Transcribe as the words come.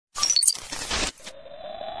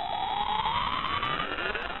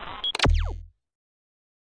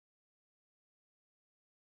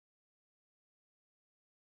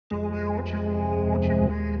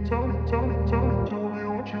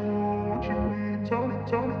I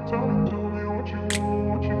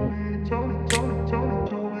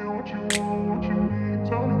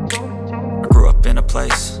grew up in a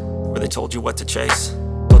place where they told you what to chase,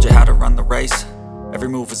 told you how to run the race. Every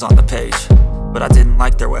move was on the page, but I didn't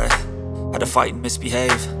like their way. Had to fight and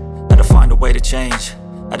misbehave, had to find a way to change,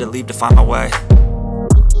 had to leave to find my way.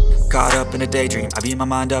 Caught up in a daydream, I beat my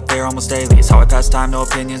mind up there almost daily. It's how I pass time, no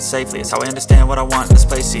opinions safely. It's how I understand what I want in this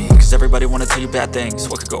place, see. Cause everybody wanna tell you bad things,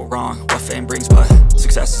 what could go wrong, what fame brings. But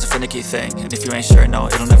success is a finicky thing, and if you ain't sure, no,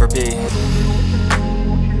 it'll never be.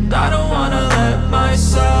 I don't wanna let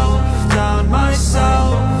myself down,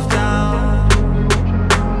 myself down.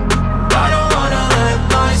 I don't wanna let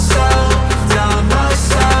myself down,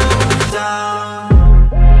 myself down.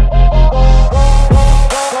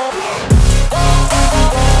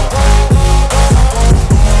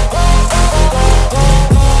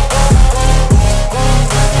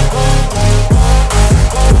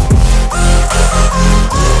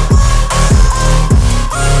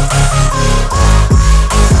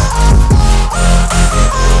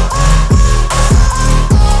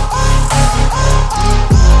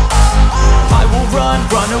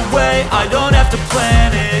 I don't have to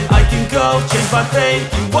plan it, I can go change my fate.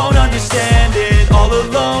 You won't understand it, all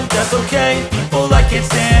alone, that's okay. People, I can't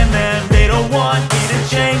stand them, they don't want me to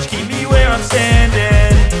change. Keep me where I'm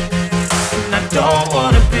standing, and I don't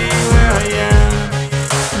wanna be where I am.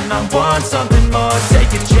 And I want something more,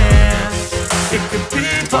 take a chance. It could be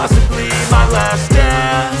possibly my last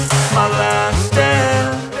dance, my last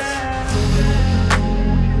dance.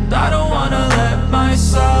 I don't wanna let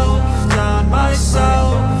myself down,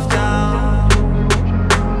 myself down.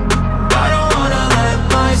 I don't wanna let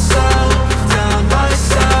myself down,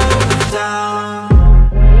 myself down.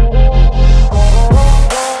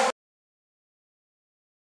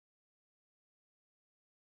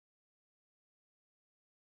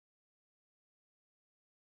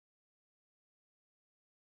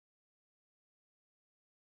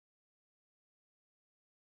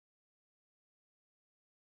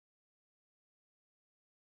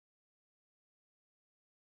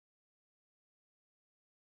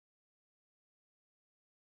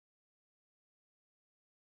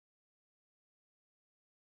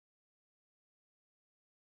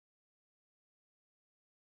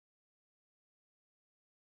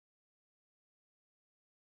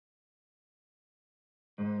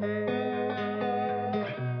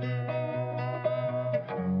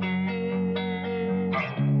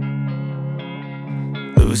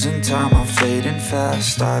 Losing time, I'm fading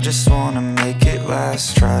fast. I just wanna make it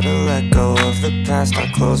last. Try to let go of the past. I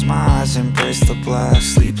close my eyes, embrace the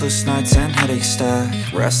blast. Sleepless nights and headaches stack.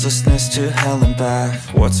 Restlessness to hell and back.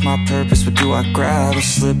 What's my purpose? What do I grab? A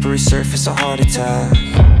slippery surface, a heart attack.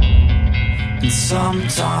 And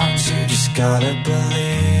sometimes you just gotta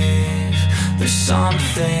believe there's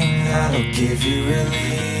something that'll give you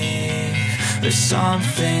relief. There's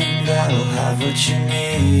something that'll have what you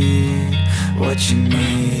need, what you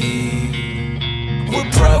need.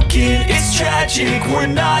 We're broken, it's tragic, we're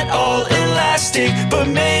not all elastic, but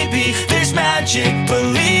maybe there's magic.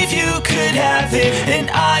 Believe you could have it, and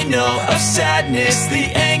I know of sadness,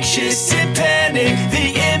 the anxious and panic,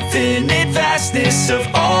 the infinite vastness of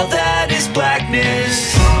all that is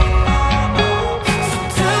blackness.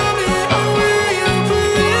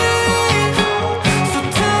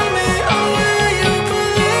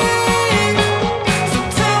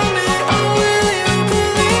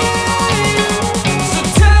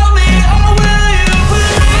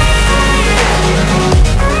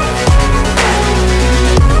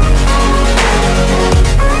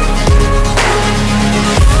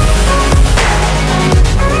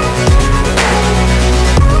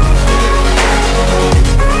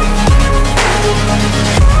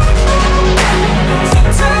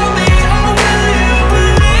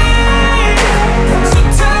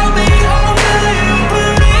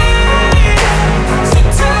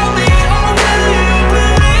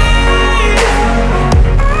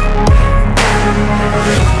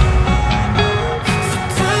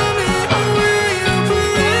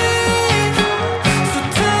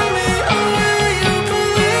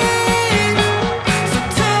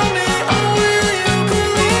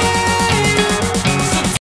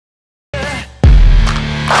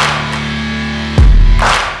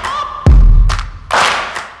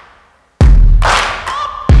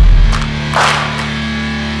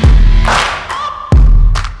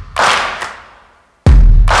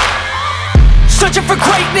 Searching for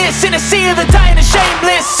greatness in a sea of the dying and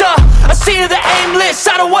shameless, a sea of the aimless.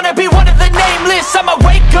 I don't wanna be one of the nameless. I'ma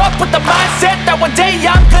wake up with the mindset that one day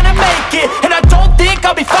I'm gonna make it, and I don't think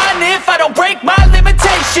I'll be fine if I don't break my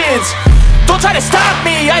limitations. Don't try to stop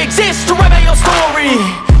me, I exist to write my own story.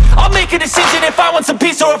 make a decision if I want some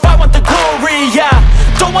peace or if I want the glory, yeah.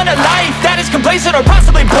 Don't want a life that is complacent or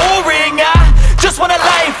possibly boring, just want a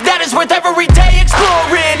life that is worth every day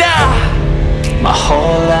exploring, My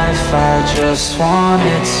whole life I just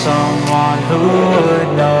wanted someone who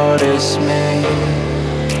would notice me.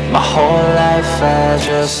 My whole life I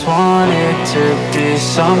just wanted to be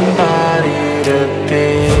somebody to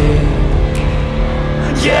be.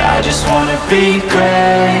 Yeah, I just wanna be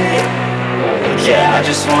great. Yeah, I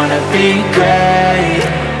just wanna be great.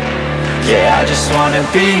 Yeah, I just wanna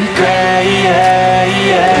be great. Yeah,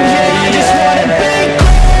 yeah, I just wanna be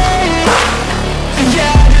great.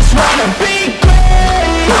 Yeah, I just wanna be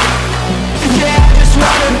great. Yeah, I just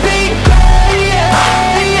wanna be great.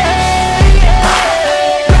 Yeah, yeah,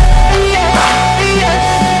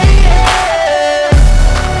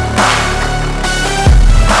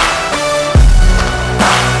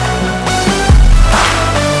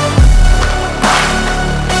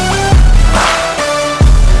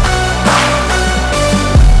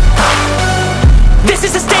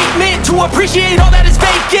 to appreciate all that is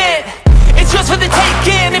vacant. It's just for the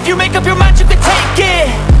taking. If you make up your mind, you can take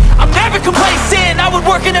it. I'm never complacent. I would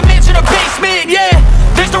work in a mansion or basement, yeah.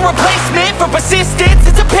 There's no replacement for persistence,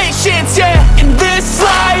 it's a patience, yeah. In this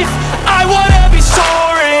life, I wanna